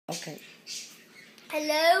Okay.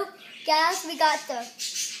 Hello, guys. We got the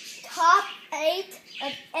top 8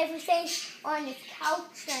 of everything on this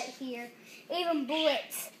couch right here. Even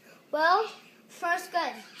bullets. Well, first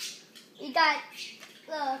gun. We got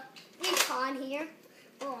the recon here.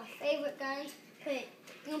 One of my favorite guns. You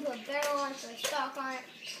can put a barrel on it, put a stock on it.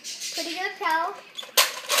 Pretty good power.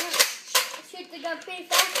 Shoot the gun pretty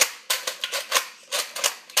fast.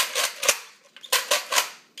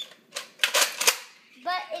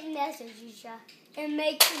 But it messes you, it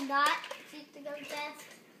makes you not shoot the gun fast.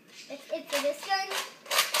 It's for this gun.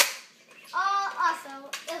 Also,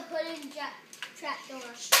 a hidden trap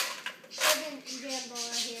door. Hidden jam door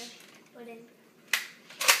right here. Hidden.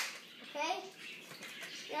 Okay?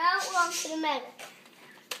 Now we're on to the medic.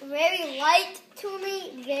 Very light to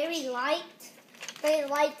me. Very light. Very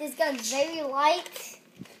light. This gun's very light.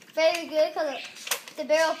 Very good because the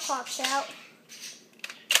barrel pops out.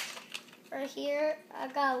 Right here, I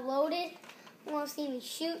got it loaded. You want to see me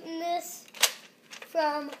shooting this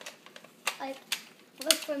from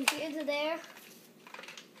here to there.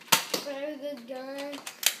 Very good gun.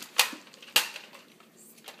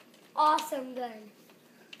 Awesome gun.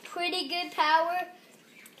 Pretty good power.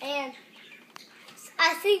 And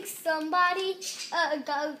I think somebody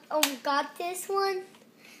got this one,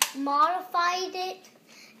 modified it,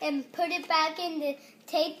 and put it back in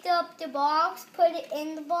taped up the box, put it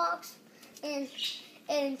in the box, and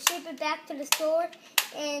ship it back to the store,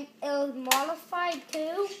 and it was modified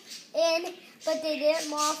too. But they didn't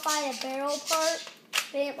modify the barrel part.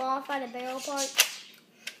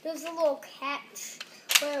 There's a little catch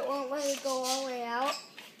where it won't let it go all the way out.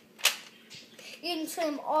 You can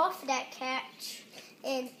trim off that catch,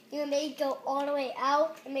 and you can make it go all the way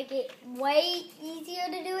out and make it way easier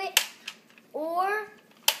to do it. Or,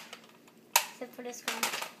 except for this one.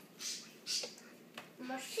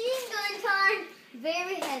 Machine gun time,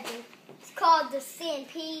 very heavy. It's called the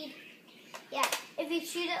Stampede. Yeah, if you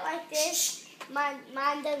shoot it like this,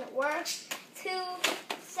 mine doesn't work. 2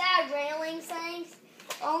 sad railing things.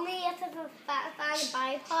 Only if you find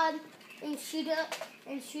a bipod and shoot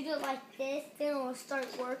it like this, then it will start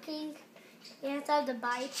working. You have to have the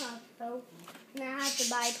bipod though. And I have the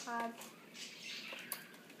bipod.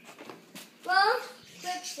 Well,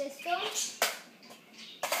 flip system.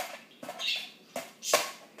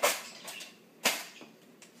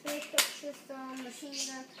 Machine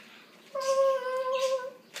gun.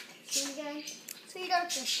 Machine gun. Speed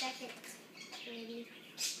up for a second. Maybe.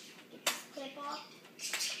 Get this clip off.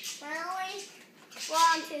 Finally, we're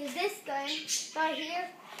on to this gun right here.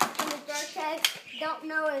 On the dark tag. Don't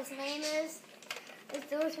know what his name is.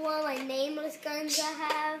 There's one of my nameless guns I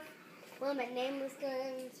have. One of my nameless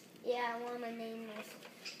guns. Yeah, one of my nameless.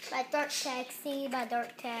 My dark tag. See my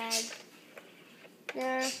dark tag.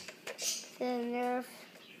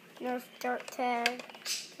 Nerf dark tag,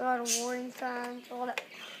 a lot of warning signs, all that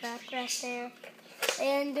crap right there.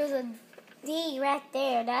 And there's a D right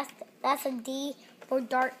there. That's a D for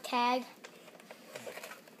dark tag.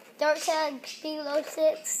 Dark tag speed below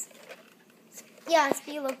 6. Yeah,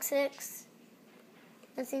 speed below 6.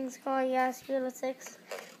 That thing's called, yeah, speed below 6.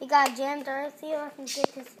 You got jammed earth here. I can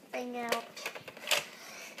get this thing out.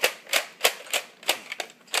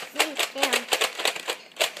 See, damn.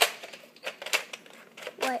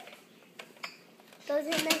 What? Does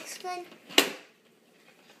it make sense?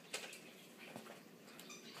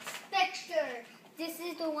 Spectre. This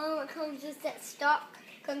is the one that comes just that stock.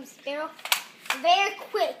 Comes barrel. Very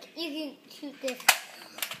quick. You can shoot this.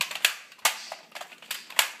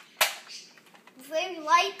 Very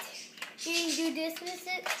light. You can do this with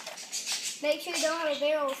it. Make sure you don't have a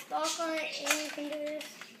barrel of stock on it, and you can do this.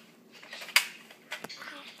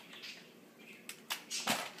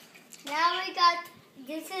 Now we got.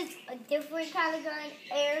 This is a different kind of gun,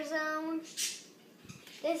 air zone.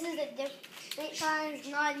 This is a different kind, it's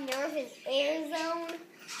not Nerf, it's air zone.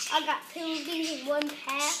 I got 2 of these in one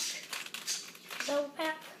pack. Double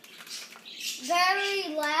pack.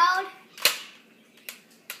 Very loud.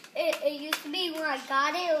 It used to be when I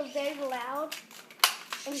got it was very loud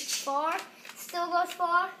and far. Still goes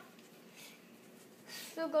far.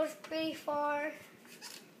 Still goes pretty far.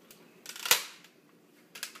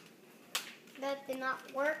 That did not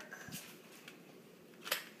work.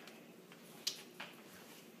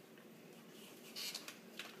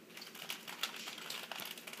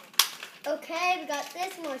 Okay, we got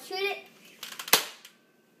this. I'm going to shoot it.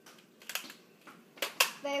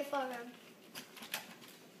 Very far.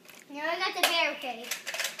 Now I got the barricade.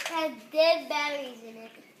 It has dead batteries in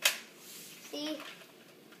it. See?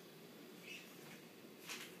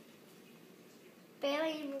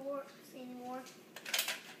 Barely even works anymore.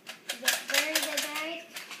 Very dead batteries.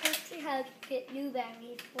 have to get new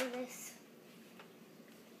batteries for this.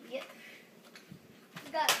 Yep.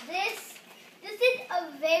 We got this. This is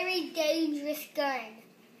a very dangerous gun.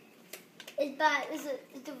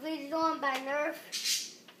 It's one by Nerf.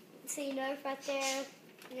 See Nerf right there.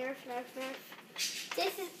 Nerf.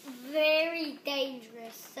 This is very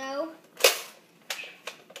dangerous. So,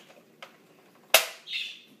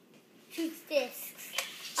 shoots discs.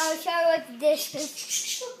 I'll show you what the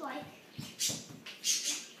discs look like.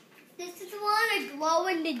 This is one of glow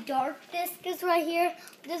in the dark discs right here.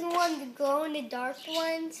 This is one of the glow in the dark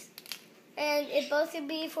ones. And it's supposed to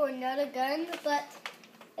be for another gun, but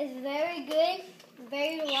it's very good,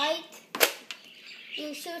 very light. You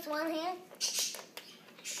can shoot with one hand.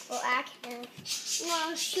 Well, I can.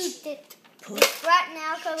 I'll shoot it right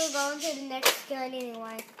now because we're going to the next gun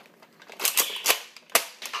anyway.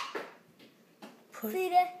 See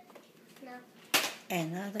that? No.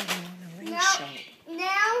 Another normally No. show.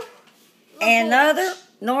 Now. Another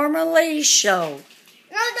normally show.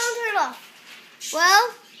 No, don't turn it off.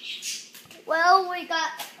 Well, we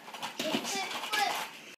got